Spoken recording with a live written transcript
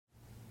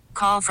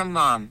call from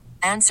mom.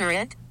 Answer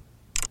it.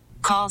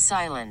 Call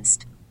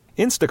silenced.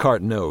 Instacart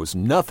knows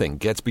nothing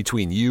gets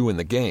between you and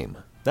the game.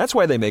 That's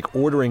why they make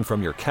ordering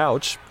from your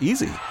couch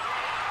easy.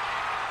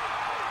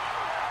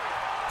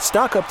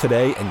 Stock up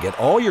today and get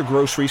all your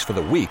groceries for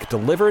the week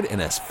delivered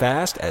in as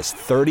fast as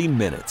 30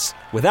 minutes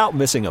without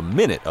missing a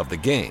minute of the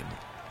game.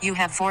 You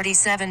have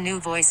 47 new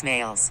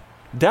voicemails.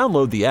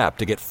 Download the app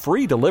to get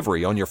free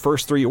delivery on your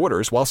first 3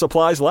 orders while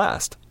supplies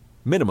last.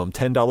 Minimum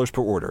 $10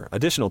 per order.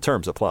 Additional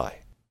terms apply.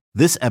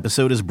 This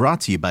episode is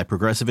brought to you by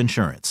Progressive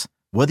Insurance.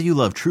 Whether you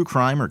love true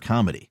crime or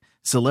comedy,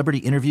 celebrity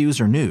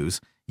interviews or news,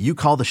 you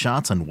call the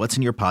shots on what's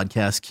in your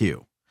podcast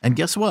queue. And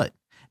guess what?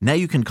 Now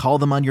you can call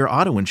them on your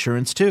auto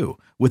insurance too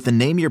with the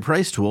Name Your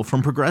Price tool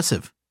from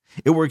Progressive.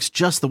 It works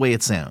just the way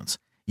it sounds.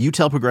 You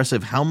tell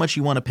Progressive how much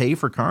you want to pay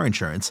for car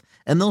insurance,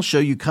 and they'll show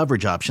you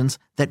coverage options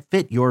that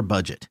fit your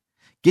budget.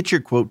 Get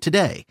your quote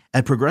today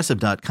at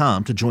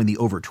Progressive.com to join the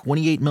over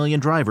 28 million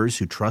drivers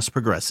who trust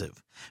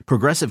Progressive.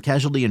 Progressive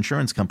Casualty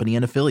Insurance Company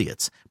and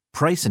Affiliates.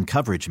 Price and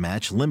coverage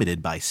match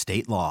limited by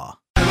state law.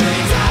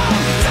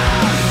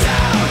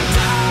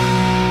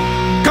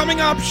 Coming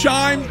up,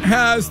 Shine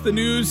has the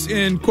news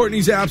in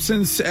Courtney's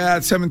absence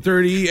at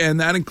 7:30, and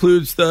that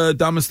includes the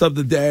dumbest of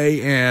the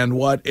day and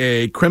what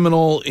a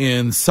criminal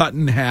in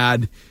Sutton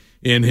had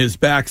in his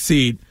back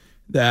seat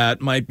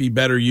that might be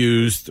better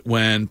used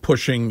when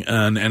pushing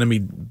an enemy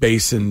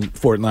base in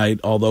Fortnite,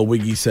 although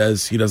Wiggy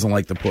says he doesn't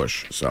like the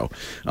push. So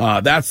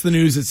that's the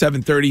news at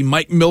 7:30.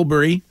 Mike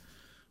Milbury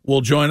will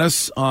join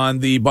us on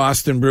the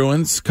Boston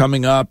Bruins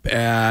coming up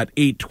at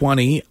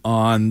 8:20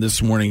 on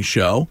this morning's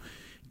show.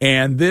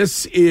 And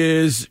this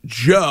is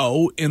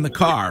Joe in the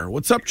car.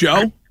 What's up,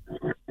 Joe?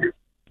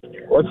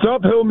 What's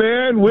up,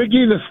 Hillman,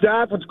 Wiggy, the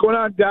staff? What's going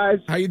on, guys?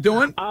 How you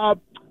doing?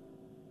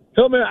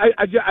 Hillman,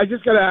 I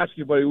just got to ask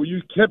you, buddy. When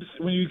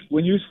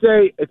you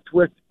say it's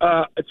worked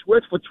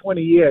for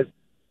 20 years,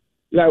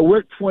 yeah, it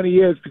worked 20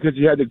 years because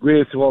you had the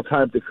greatest of all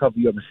time to cover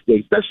your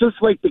mistakes. That's just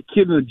like the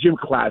kid in the gym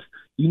class.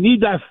 You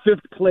need that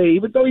fifth play,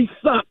 even though he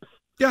sucks.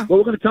 Yeah. Well,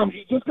 we're going to tell him.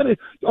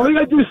 All you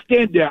got to do is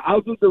stand there.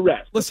 I'll do the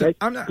rest. Listen, okay?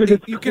 I'm not. Because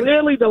it's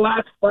clearly the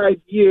last 5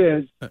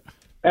 years it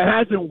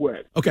hasn't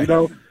worked. Okay. You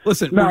know?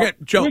 Listen, now,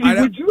 Joe.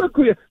 Wiggy, would you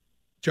agree?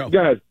 Joe,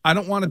 guys, I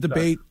don't want to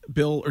debate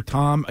Bill or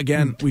Tom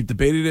again. We've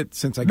debated it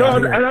since I got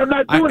here. No, and I'm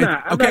not doing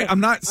that. I'm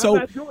not.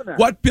 So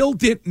what Bill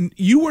did,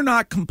 you were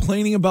not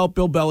complaining about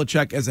Bill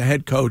Belichick as a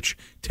head coach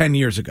 10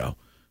 years ago.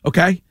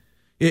 Okay,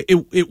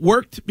 it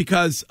worked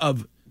because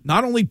of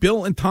not only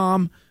Bill and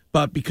Tom,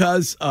 but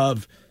because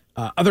of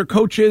other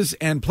coaches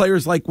and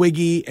players like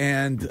Wiggy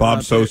and Bob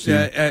Sosi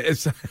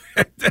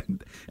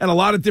and a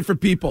lot of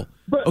different people.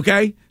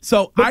 Okay,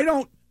 so I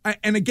don't.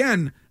 And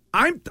again,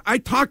 I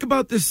talk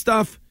about this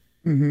stuff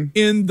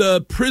in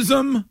the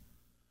prism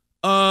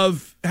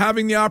of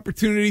having the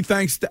opportunity,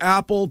 thanks to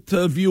Apple,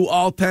 to view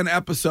all 10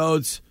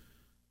 episodes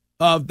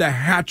of the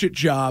hatchet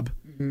job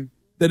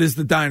that is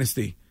the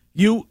Dynasty.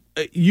 You're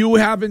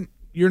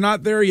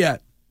not there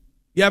yet.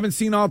 You haven't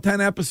seen all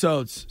 10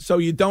 episodes, so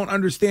you don't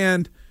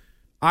understand.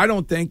 I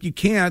don't think you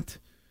can't.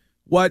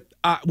 What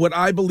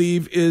I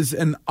believe is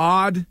an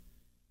odd,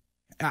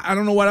 I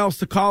don't know what else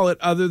to call it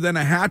other than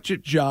a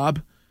hatchet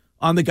job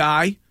on the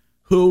guy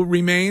who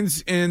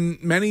remains in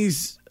many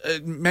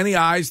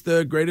eyes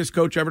the greatest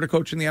coach ever to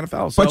coach in the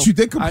NFL. So but you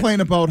did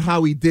complain about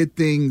how he did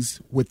things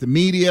with the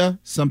media,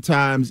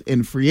 sometimes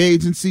in free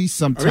agency,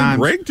 sometimes.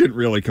 Greg didn't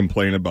really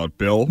complain about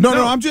Bill. No.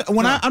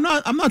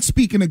 I'm not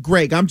speaking to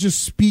Greg. I'm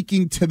just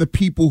speaking to the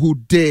people who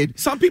did.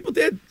 Some people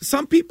did.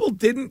 Some people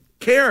didn't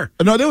care.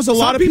 No, there was a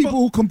lot of people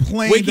who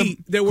complained.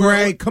 Wiggy,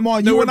 Greg, come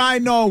on, you and I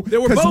know.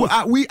 There were both.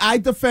 I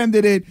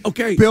defended it.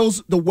 Okay,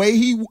 Bill's the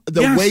way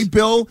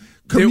Bill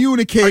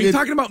communicated. Are you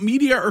talking about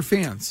media or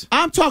fans?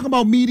 I'm talking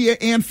about media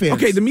and fans.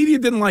 Okay, the media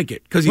didn't like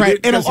it because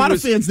and a lot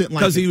of fans didn't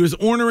like it because he was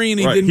ornery and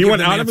he didn't. He give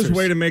went them out answers. of his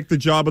way to make the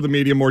job of the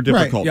media more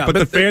difficult. Yeah, but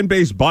the fan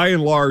base, by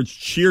and large,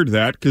 cheered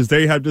that because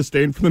they had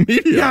disdain for the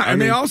media.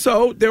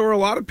 Yeah, there were a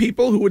lot of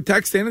people who would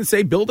text in and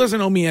say, "Bill doesn't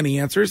owe me any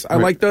answers." I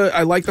like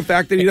the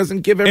fact that he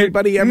doesn't give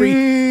everybody every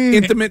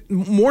intimate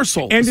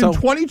morsel. And in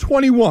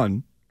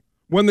 2021,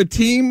 when the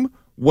team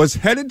was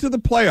headed to the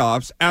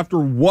playoffs after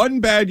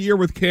one bad year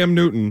with Cam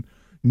Newton,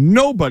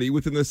 nobody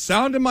within the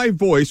sound of my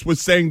voice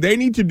was saying they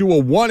need to do a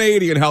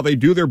 180 in how they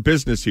do their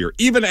business here,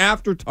 even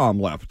after Tom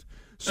left.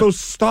 So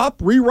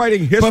stop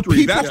rewriting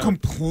history. But people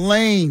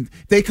complained.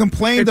 They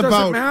complained about. It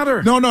doesn't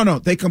matter. No.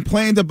 They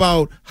complained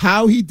about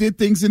how he did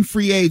things in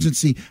free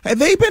agency. And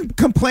they've been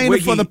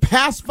complaining for the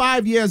past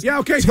 5 years. Yeah,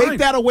 okay, take fine.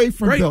 that away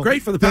from Bill.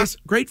 Great for the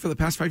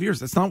past 5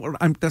 years. That's not what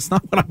I'm.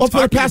 Well,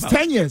 for the past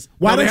 10 years.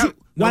 Why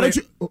don't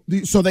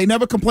you? So they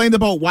never complained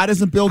about why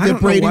doesn't Bill get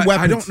Brady weapons?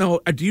 I don't know.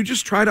 Do you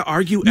just try to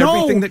argue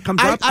everything that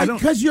comes up?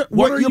 Because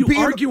what are you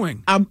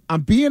arguing? I'm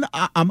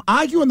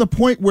arguing the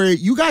point where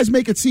you guys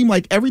make it seem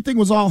like everything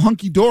was all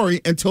hunky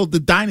dory until the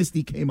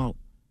Dynasty came out.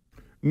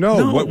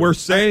 No, what we're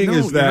saying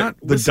is that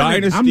the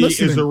Dynasty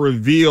is a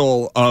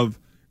reveal of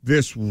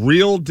this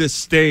real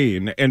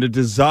disdain and a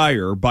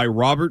desire by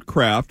Robert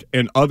Kraft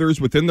and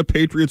others within the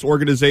Patriots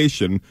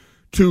organization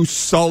to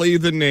sully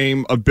the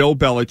name of Bill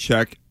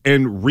Belichick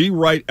and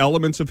rewrite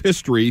elements of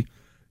history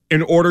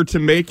in order to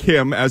make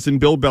him, as in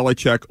Bill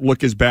Belichick,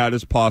 look as bad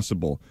as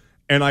possible.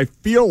 And I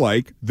feel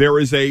like there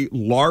is a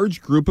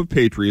large group of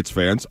Patriots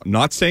fans, I'm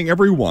not saying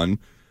everyone,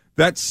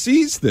 that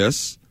sees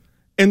this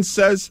and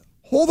says,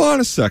 hold on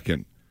a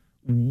second.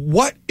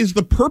 What is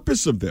the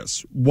purpose of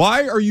this?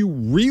 Why are you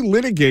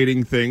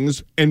relitigating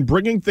things and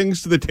bringing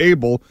things to the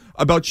table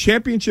about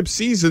championship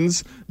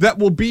seasons that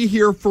will be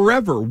here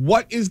forever?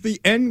 What is the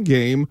end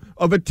game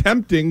of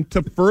attempting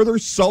to further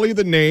sully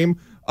the name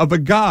of a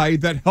guy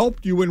that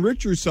helped you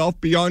enrich yourself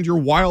beyond your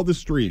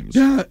wildest dreams?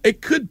 Yeah,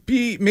 it could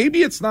be.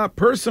 Maybe it's not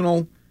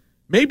personal.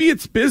 Maybe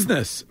it's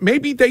business.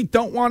 Maybe they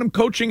don't want him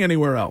coaching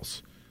anywhere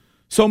else.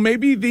 So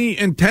maybe the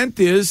intent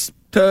is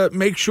to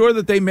make sure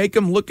that they make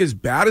him look as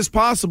bad as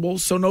possible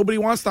so nobody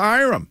wants to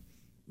hire him.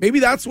 Maybe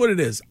that's what it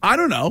is. I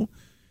don't know.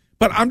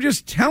 But I'm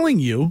just telling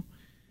you,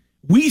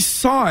 we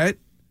saw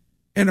it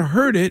and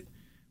heard it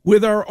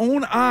with our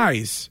own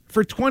eyes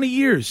for 20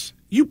 years.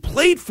 You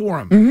played for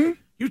him. Mm-hmm.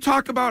 You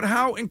talk about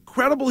how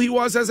incredible he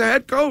was as a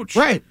head coach.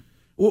 Right.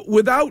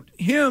 Without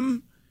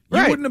him,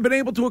 you wouldn't have been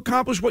able to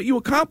accomplish what you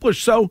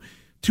accomplished. So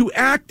to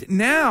act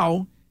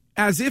now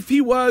as if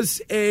he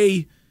was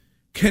a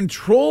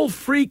control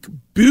freak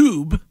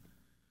boob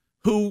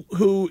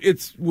who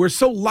we're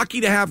so lucky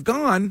to have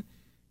gone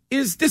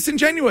is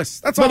disingenuous.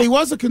 That's all. But he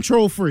was a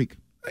control freak.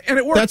 And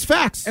it worked. That's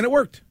facts. And it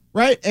worked.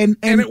 Right? And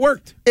it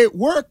worked. It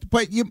worked,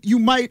 but you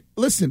might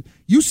listen,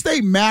 you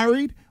stay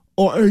married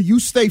or you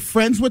stay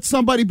friends with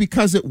somebody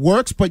because it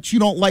works, but you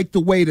don't like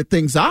the way that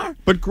things are.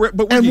 But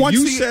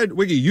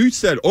Wiggy, you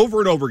said over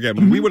and over again,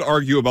 when we would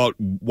argue about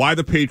why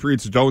the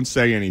Patriots don't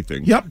say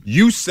anything. Yep.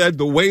 You said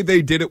the way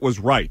they did it was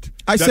right.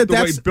 I said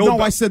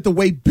the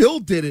way Bill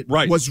did it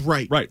was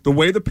right. Right. The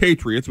way the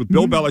Patriots with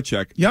Bill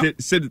Belichick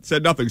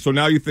said nothing. So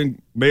now you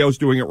think Mayo's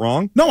doing it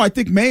wrong? No, I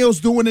think Mayo's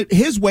doing it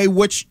his way,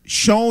 which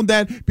shown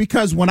that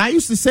because when I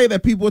used to say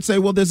that, people would say,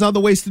 well, there's other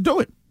ways to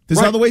do it.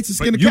 There's other ways to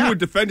skin a cat. You would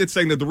defend it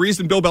saying that the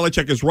reason Bill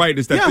Belichick is right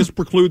is that this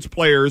precludes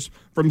players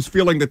from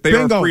feeling that they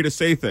are free to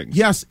say things.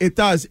 Yes, it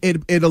does.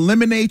 It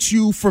eliminates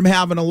you from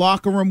having a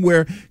locker room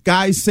where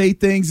guys say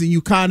things and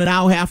you kind of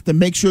now have to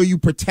make sure you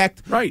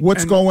protect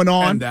what's going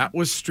on. And that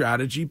was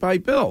strategy by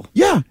Bill.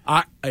 Yeah.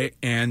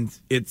 And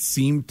it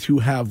seemed to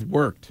have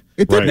worked.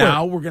 It did work.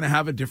 Now we're going to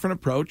have a different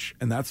approach,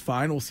 and that's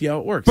fine. We'll see how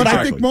it works. But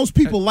I think most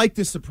people like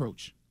this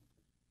approach.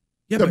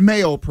 Yeah, the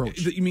Mayo approach.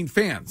 You mean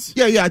fans?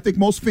 Yeah. I think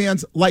most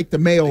fans like the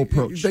Mayo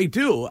approach. They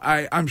do.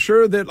 I'm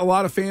sure that a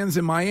lot of fans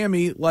in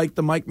Miami like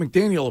the Mike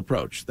McDaniel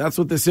approach. That's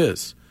what this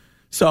is.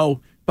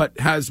 So, but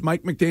has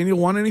Mike McDaniel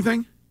won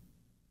anything?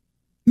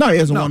 No, he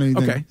hasn't won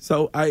anything. Okay,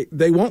 so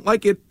they won't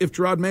like it if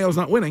Gerard Mayo's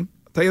not winning.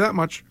 I'll tell you that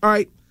much. All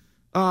right,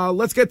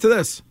 let's get to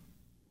this.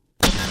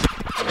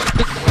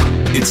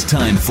 It's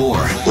time for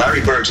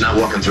Larry Bird's not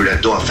walking through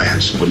that door,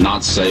 fans. Would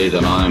not say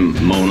that I'm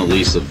Mona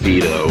Lisa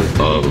Vito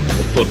of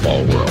the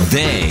football world.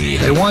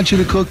 They want you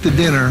to cook the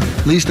dinner.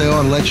 At least they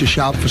ought to let you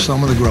shop for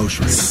some of the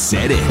groceries.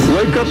 Said it.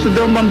 Wake up the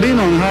Del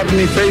Bambino and have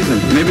me facing.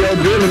 Maybe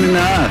I'll drill him in the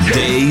ass.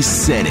 They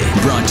said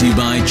it. Brought to you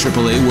by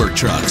AAA Work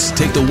Trucks.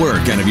 Take the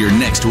work out of your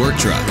next work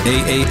truck.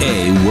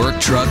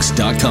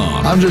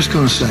 AAAWorkTrucks.com. I'm just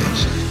going to say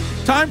it.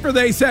 Time for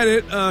They Said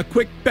It. A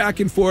quick back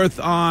and forth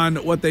on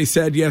what they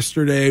said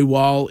yesterday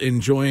while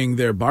enjoying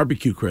their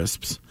barbecue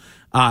crisps.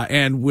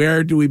 And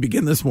where do we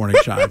begin this morning,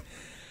 Sean?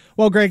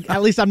 Well, Greg,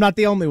 at least I'm not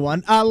the only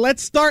one.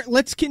 Let's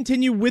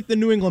continue with the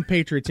New England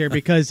Patriots here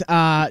because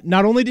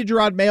not only did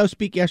Gerard Mayo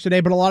speak yesterday,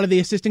 but a lot of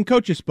the assistant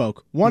coaches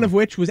spoke, one of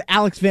which was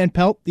Alex Van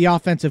Pelt, the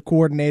offensive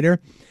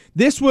coordinator.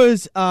 This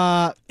was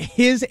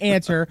his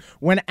answer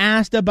when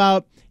asked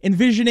about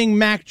envisioning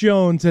Mac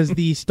Jones as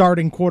the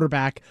starting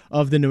quarterback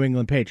of the New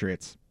England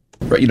Patriots.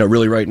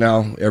 Really right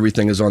now,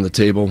 everything is on the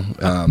table.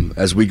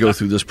 As we go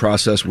through this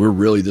process, we're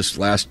really this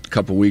last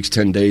couple weeks,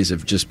 10 days,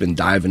 have just been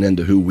diving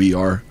into who we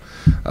are,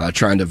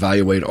 trying to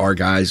evaluate our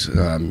guys.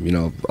 A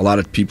lot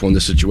of people in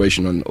this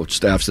situation on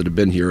staffs that have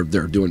been here,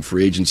 they're doing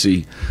free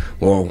agency.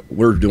 Well,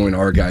 we're doing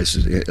our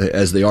guys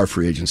as they are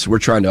free agents. So we're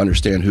trying to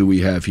understand who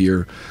we have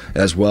here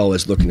as well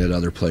as looking at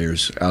other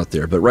players out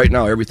there. But right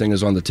now, everything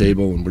is on the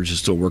table, and we're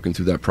just still working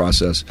through that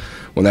process.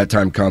 When that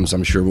time comes,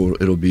 I'm sure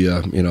it'll be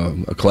a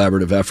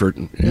collaborative effort,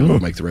 and we'll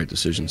make the right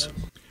decisions.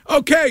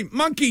 Okay,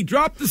 Monkey,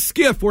 drop the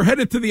skiff. We're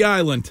headed to the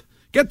island.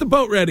 Get the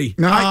boat ready.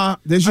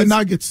 There's your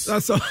nuggets.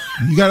 That's all.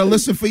 You got to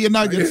listen for your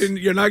nuggets.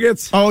 Your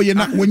nuggets? Oh, you're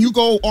not. When you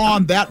go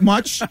on that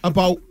much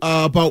about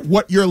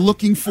what you're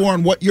looking for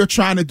and what you're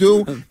trying to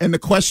do, and the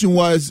question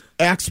was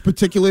asked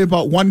particularly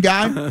about one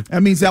guy,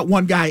 that means that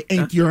one guy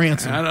ain't your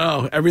answer. I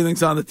know.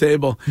 Everything's on the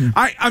table.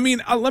 I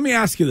mean, let me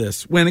ask you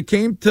this. When it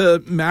came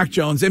to Mac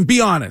Jones, and be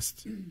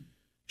honest,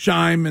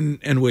 Shime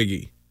and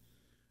Wiggy,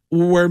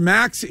 were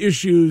Mac's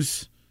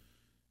issues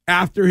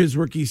after his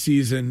rookie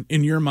season,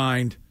 in your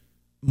mind,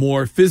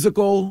 more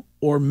physical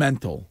or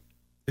mental,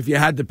 if you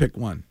had to pick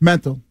one?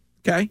 Mental.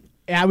 Okay.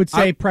 I would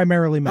say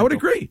primarily mental. I would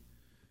agree.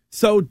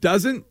 So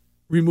doesn't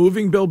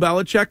removing Bill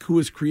Belichick, who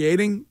is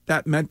creating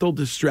that mental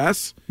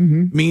distress,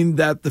 mean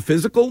that the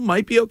physical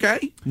might be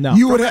okay? No.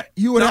 You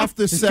would have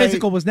to The say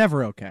physical was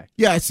never okay.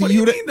 Yeah, see, What do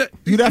you mean that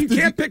you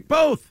can't pick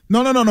both?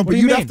 No. But do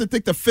you you'd mean? have to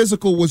think the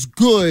physical was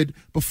good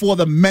before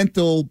the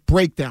mental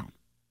breakdown.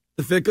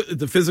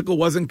 The physical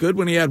wasn't good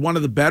when he had one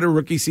of the better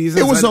rookie seasons.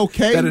 It was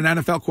okay that an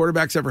NFL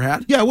quarterback's ever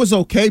had. Yeah, it was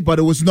okay, but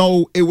it was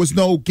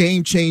no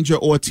game changer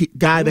or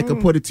guy that could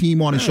put a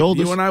team on his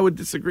shoulders. You and I would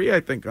disagree,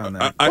 I think, on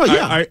that.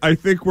 I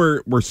think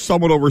we're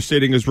somewhat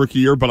overstating his rookie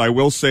year, but I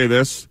will say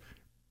this.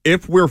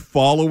 If we're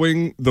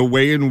following the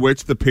way in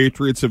which the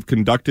Patriots have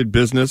conducted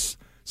business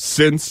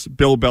since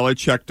Bill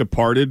Belichick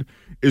departed,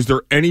 is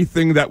there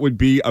anything that would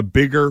be a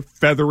bigger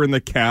feather in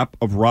the cap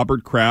of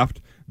Robert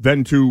Kraft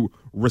than to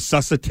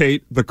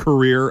resuscitate the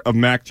career of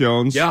Mac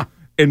Jones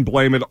and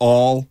blame it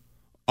all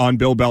on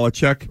Bill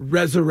Belichick?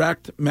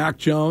 Resurrect Mac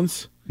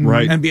Jones.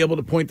 Right. And be able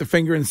to point the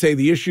finger and say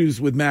the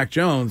issues with Mac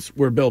Jones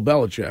were Bill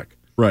Belichick.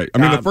 Right. I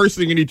mean, the first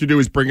thing you need to do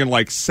is bring in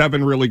like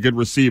 7 really good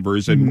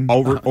receivers and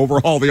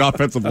overhaul the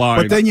offensive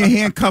line. But then you're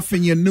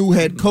handcuffing your new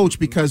head coach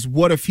because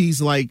what if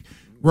he's like,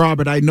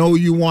 Robert, I know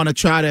you want to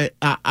try to,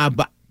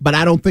 but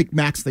I don't think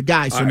Mac's the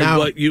guy. So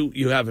now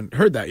you haven't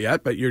heard that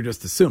yet, but you're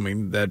just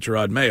assuming that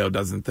Gerard Mayo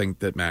doesn't think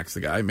that Mac's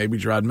the guy. Maybe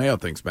Gerard Mayo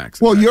thinks Mac's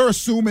the guy. Well, you're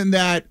assuming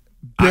that.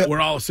 We're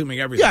all assuming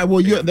everything. Yeah,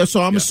 well,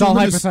 so I'm assuming it's all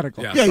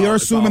hypothetical. You're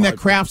assuming that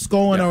Kraft's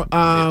going,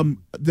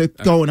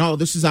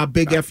 this is our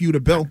big FU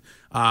to Bill.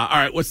 All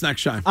right, what's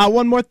next, Shine?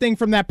 One more thing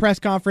from that press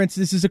conference.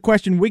 This is a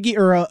question Wiggy,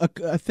 or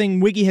a thing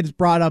Wiggy has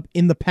brought up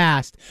in the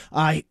past,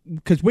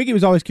 because Wiggy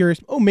was always curious.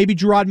 Oh, maybe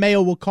Gerard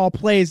Mayo will call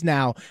plays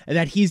now, and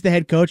that he's the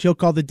head coach. He'll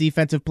call the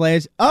defensive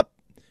plays.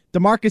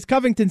 DeMarcus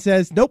Covington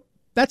says, nope,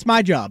 that's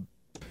my job.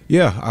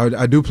 Yeah,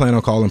 I do plan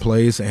on calling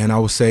plays, and I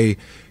would say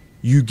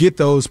you get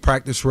those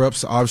practice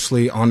reps,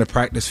 obviously, on the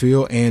practice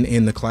field and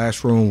in the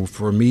classroom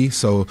for me.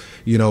 So,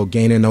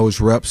 gaining those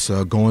reps,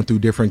 going through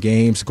different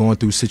games, going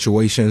through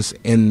situations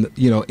in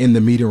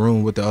the meeting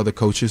room with the other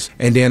coaches.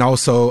 And then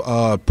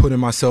also putting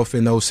myself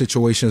in those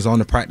situations on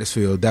the practice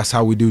field. That's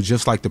how we do,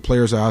 just like the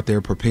players are out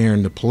there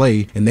preparing to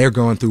play and they're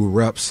going through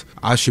reps.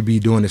 I should be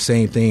doing the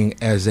same thing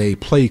as a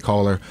play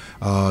caller,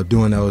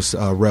 doing those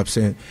reps.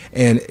 And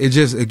it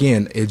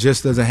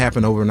just doesn't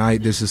happen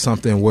overnight. This is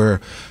something where,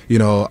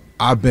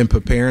 I've been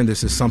preparing.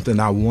 This is something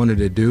I wanted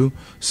to do.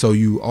 So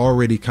you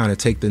already kind of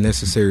take the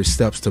necessary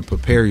steps to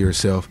prepare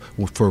yourself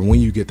for when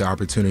you get the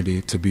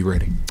opportunity to be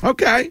ready.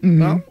 Okay.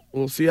 Mm-hmm. Well,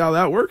 we'll see how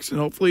that works, and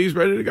hopefully he's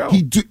ready to go.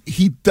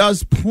 He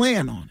does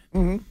plan on it.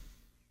 Mm-hmm.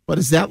 But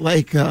is that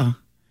like,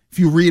 if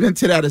you read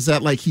into that, is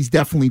that like he's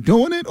definitely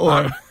doing it?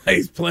 Or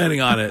he's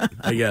planning on it,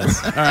 I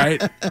guess. All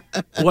right.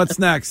 What's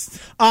next?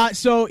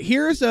 So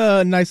here's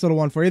a nice little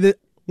one for you.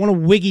 One of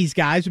Wiggy's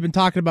guys, we've been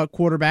talking about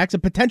quarterbacks. A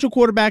potential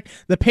quarterback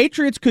the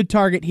Patriots could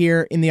target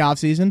here in the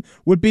offseason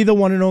would be the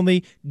one and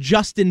only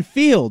Justin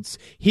Fields.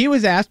 He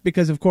was asked,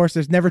 because of course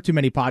there's never too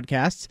many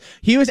podcasts,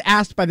 he was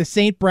asked by the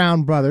St.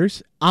 Brown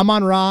brothers,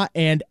 Amon-Ra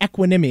and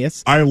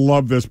Equanimous. I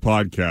love this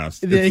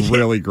podcast. It's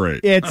really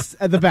great. It's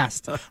the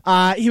best.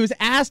 He was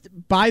asked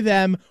by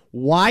them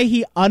why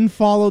he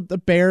unfollowed the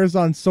Bears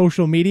on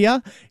social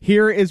media.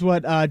 Here is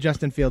what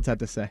Justin Fields had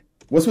to say.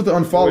 What's with the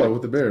unfollow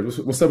with the Bears?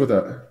 What's up with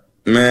that?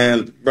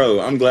 Man, bro,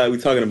 I'm glad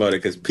we're talking about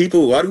it because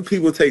why do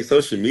people take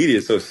social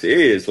media so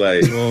serious?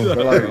 Like,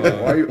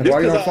 why you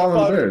not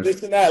following the Bears?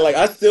 This and that. Like,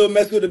 I still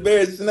mess with the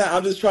Bears, this and that.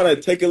 I'm just trying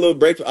to take a little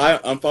break. I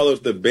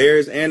unfollow the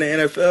Bears and the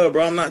NFL,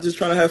 bro. I'm not just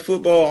trying to have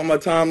football on my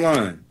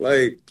timeline.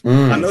 Like,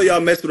 I know y'all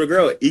mess with a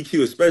girl,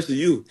 EQ, especially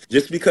you.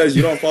 Just because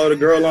you don't follow the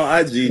girl on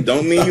IG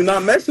don't mean you're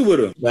not messing with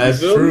her. That's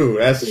true.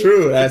 That's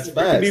true. That's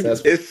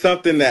facts. It's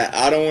something that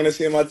I don't want to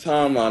see in my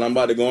timeline. I'm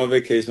about to go on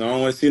vacation. I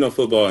don't want to see no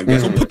football again.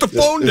 So put the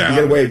phone down.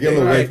 Get away.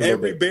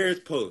 Every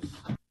Bears post.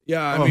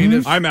 Yeah, I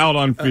mean, I'm out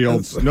on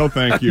Fields. No,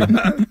 thank you.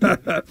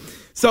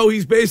 So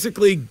he's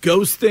basically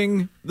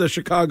ghosting the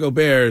Chicago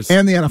Bears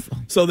and the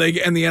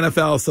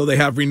NFL. So they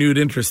have renewed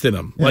interest in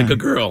him, like a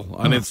girl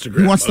on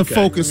Instagram. He wants to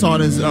focus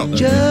on his own.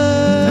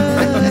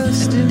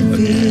 Justin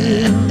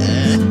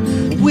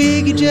Fields.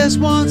 Wiggy just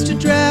wants to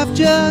draft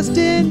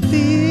Justin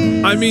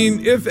Fields. I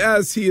mean, if,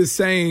 as he is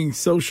saying,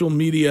 social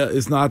media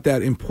is not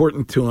that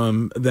important to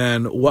him,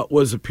 then what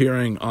was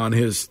appearing on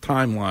his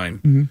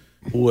timeline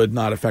would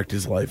not affect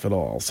his life at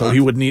all. So he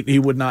would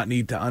not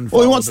need to unfollow.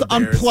 Well, he wants to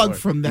unplug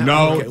from that.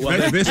 No,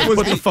 this was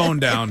put the phone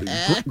down.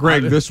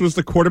 Greg, this was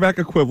the quarterback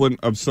equivalent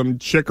of some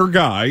chick or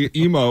guy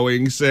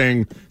emoing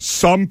saying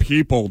some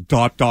people ...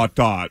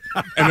 and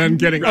then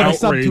getting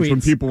outraged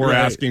when people were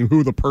asking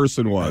who the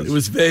person was. It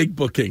was vague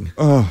booking.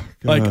 Oh,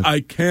 God. Like,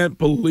 I can't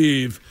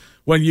believe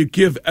when you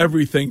give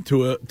everything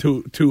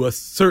to a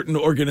certain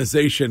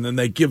organization and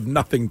they give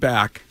nothing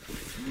back.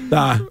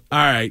 All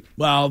right.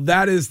 Well,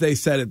 that is They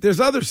Said It. There's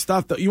other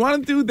stuff, though. You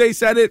want to do They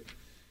Said It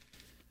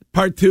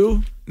part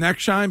 2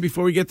 next, Shine,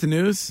 before we get to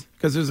news?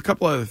 Because there's a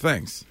couple other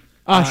things.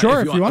 Sure,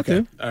 if you want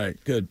to. All right,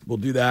 good. We'll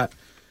do that.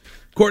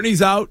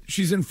 Courtney's out.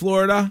 She's in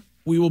Florida.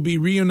 We will be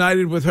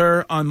reunited with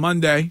her on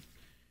Monday.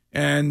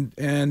 And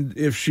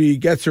if she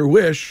gets her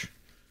wish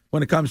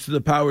when it comes to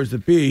the powers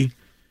that be,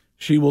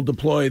 She will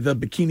deploy the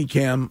bikini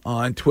cam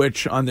on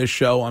Twitch on this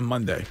show on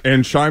Monday.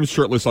 And Shime's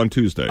shirtless on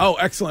Tuesday. Oh,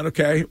 excellent.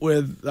 Okay.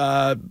 With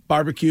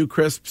barbecue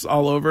crisps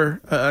all over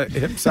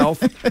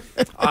himself.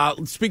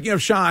 Speaking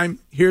of Shime,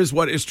 here's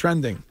what is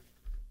trending.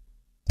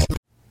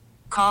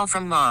 Call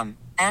from mom.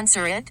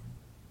 Answer it.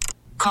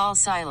 Call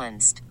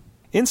silenced.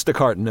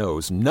 Instacart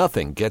knows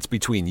nothing gets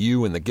between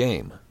you and the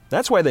game.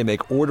 That's why they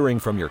make ordering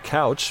from your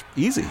couch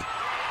easy.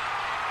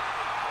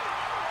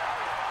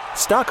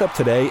 Stock up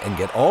today and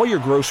get all your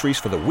groceries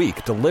for the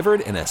week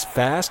delivered in as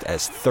fast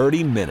as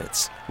 30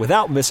 minutes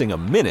without missing a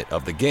minute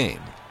of the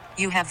game.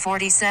 You have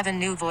 47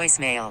 new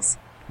voicemails.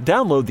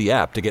 Download the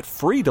app to get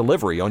free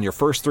delivery on your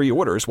first 3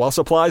 orders while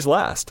supplies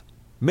last.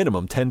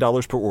 Minimum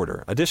 $10 per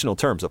order. Additional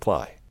terms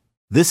apply.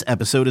 This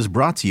episode is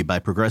brought to you by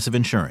Progressive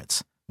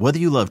Insurance. Whether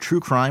you love true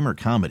crime or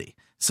comedy,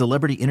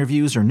 celebrity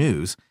interviews or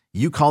news,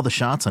 you call the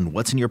shots on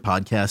what's in your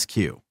podcast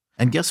queue.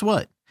 And guess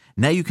what?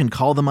 Now you can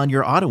call them on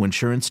your auto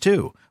insurance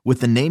too with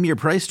the Name Your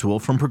Price tool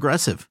from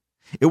Progressive.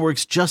 It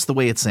works just the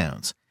way it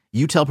sounds.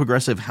 You tell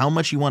Progressive how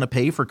much you want to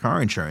pay for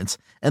car insurance,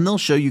 and they'll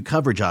show you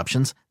coverage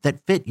options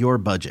that fit your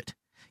budget.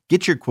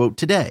 Get your quote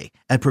today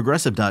at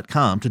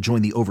Progressive.com to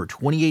join the over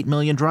 28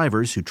 million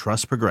drivers who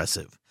trust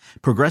Progressive.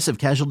 Progressive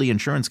Casualty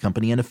Insurance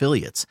Company and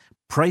Affiliates.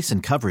 Price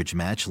and coverage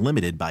match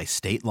limited by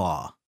state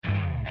law.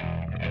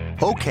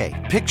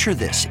 Okay, picture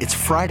this. It's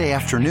Friday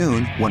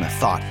afternoon when a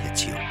thought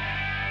hits you.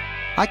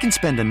 I can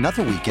spend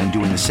another weekend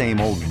doing the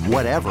same old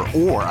whatever,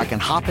 or I can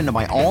hop into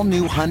my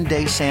all-new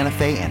Hyundai Santa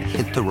Fe and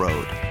hit the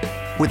road.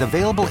 With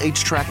available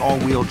H-Track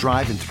all-wheel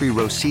drive and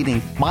 3-row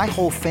seating, my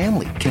whole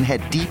family can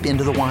head deep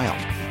into the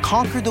wild.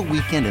 Conquer the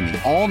weekend in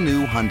the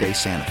all-new Hyundai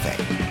Santa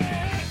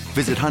Fe.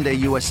 Visit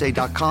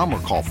HyundaiUSA.com or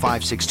call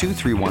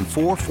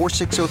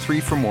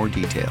 562-314-4603 for more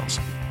details.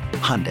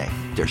 Hyundai,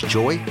 there's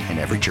joy in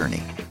every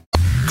journey.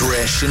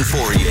 Gresh and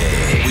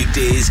Fourier,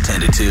 weekdays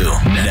 10 to 2.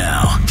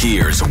 Now,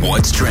 here's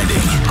what's trending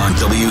on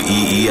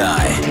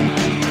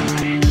WEEI.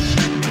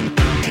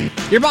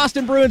 Your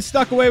Boston Bruins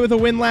stuck away with a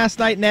win last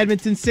night in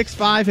Edmonton,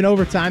 6-5 in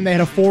overtime. They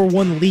had a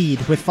 4-1 lead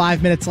with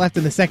 5 minutes left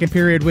in the second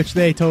period, which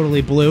they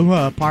totally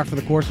blew. Par for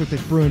the course with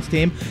this Bruins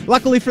team.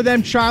 Luckily for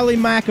them, Charlie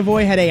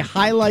McAvoy had a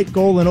highlight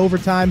goal in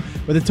overtime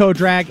with a toe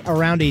drag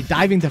around a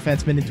diving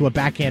defenseman into a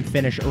backhand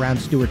finish around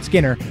Stuart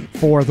Skinner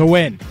for the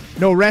win.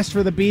 No rest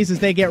for the Bees as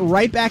they get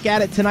right back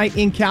at it tonight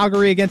in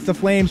Calgary against the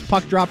Flames.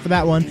 Puck drop for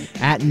that one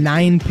at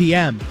 9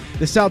 p.m.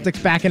 The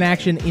Celtics back in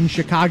action in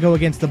Chicago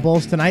against the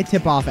Bulls tonight.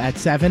 Tip-off at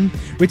 7.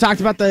 We talked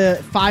about the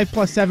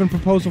 5+7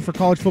 proposal for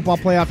college football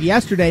playoff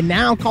yesterday.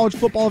 Now college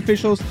football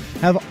officials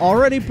have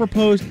already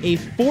proposed a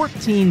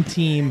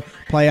 14-team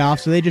playoff,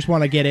 so they just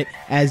want to get it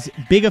as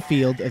big a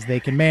field as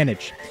they can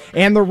manage.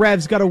 And the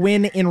Revs got a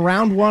win in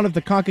round 1 of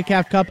the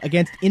CONCACAF Cup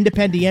against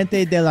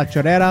Independiente de la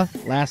Chorrera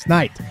last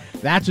night.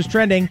 That's what's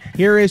trending.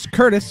 Here is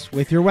Curtis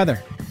with your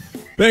weather.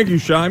 Thank you,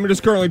 Shime. It is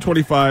currently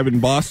 25 in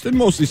Boston,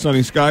 mostly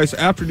sunny skies.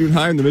 Afternoon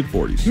high in the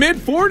mid-40s.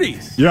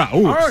 Mid-40s? Yeah.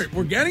 Ooh, all right,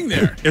 we're getting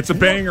there. It's a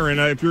banger, and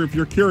if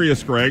you're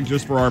curious, Greg,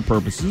 just for our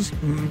purposes,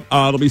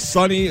 it'll be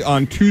sunny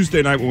on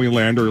Tuesday night when we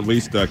land, or at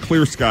least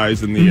clear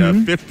skies in the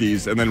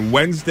 50s, and then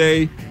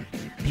Wednesday,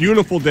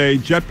 beautiful day,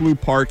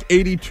 JetBlue Park,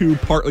 82,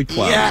 partly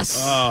cloudy.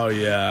 Yes. Oh,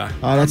 yeah.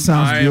 Oh, that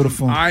sounds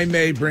beautiful. I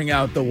may bring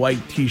out the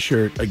white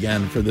T-shirt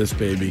again for this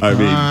baby. I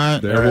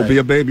mean, there will be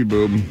a baby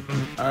boom.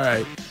 All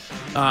right.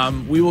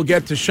 We will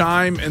get to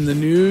Shime and the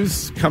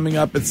news coming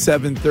up at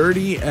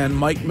 7:30, and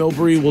Mike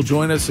Milbury will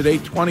join us at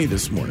 8:20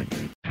 this morning.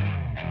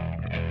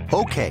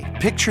 Okay,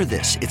 picture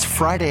this. It's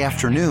Friday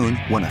afternoon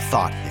when a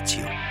thought hits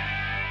you.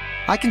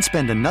 I can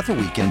spend another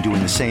weekend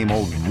doing the same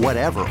old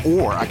whatever,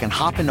 or I can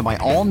hop into my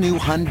all-new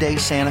Hyundai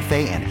Santa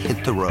Fe and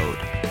hit the road.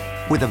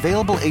 With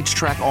available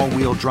H-Track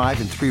all-wheel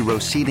drive and 3-row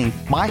seating,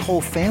 my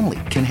whole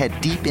family can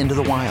head deep into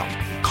the wild.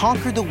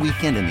 Conquer the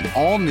weekend in the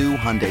all-new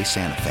Hyundai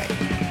Santa Fe.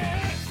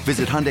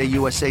 Visit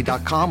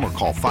HyundaiUSA.com or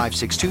call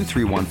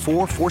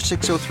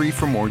 562-314-4603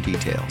 for more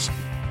details.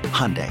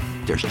 Hyundai,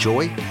 there's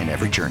joy in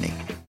every journey.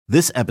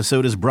 This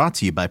episode is brought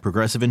to you by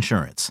Progressive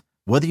Insurance.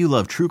 Whether you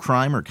love true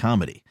crime or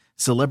comedy,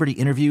 celebrity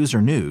interviews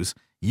or news,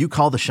 you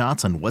call the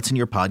shots on what's in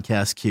your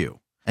podcast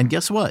queue. And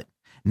guess what?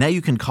 Now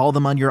you can call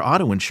them on your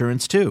auto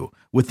insurance too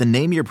with the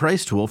Name Your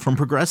Price tool from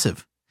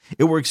Progressive.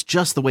 It works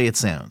just the way it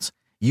sounds.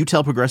 You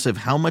tell Progressive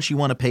how much you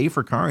want to pay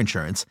for car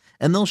insurance,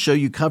 and they'll show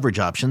you coverage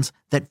options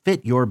that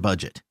fit your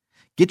budget.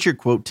 Get your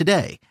quote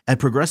today at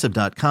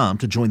Progressive.com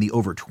to join the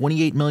over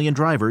 28 million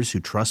drivers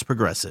who trust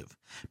Progressive.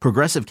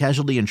 Progressive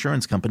Casualty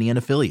Insurance Company and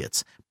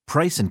Affiliates.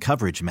 Price and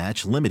coverage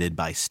match limited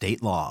by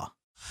state law.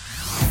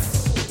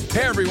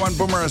 Hey everyone,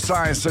 Boomer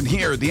Esiason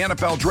here. The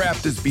NFL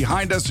Draft is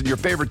behind us and your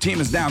favorite team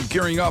is now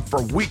gearing up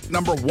for week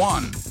number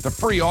 1. The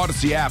free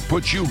Odyssey app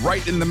puts you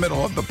right in the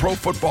middle of the pro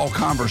football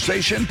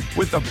conversation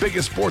with the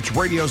biggest sports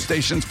radio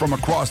stations from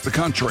across the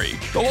country.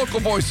 The local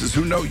voices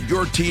who know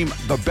your team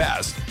the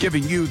best,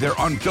 giving you their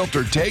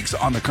unfiltered takes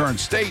on the current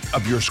state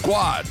of your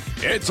squad.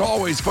 It's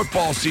always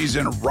football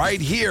season right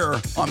here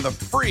on the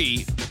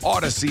free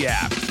Odyssey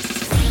app.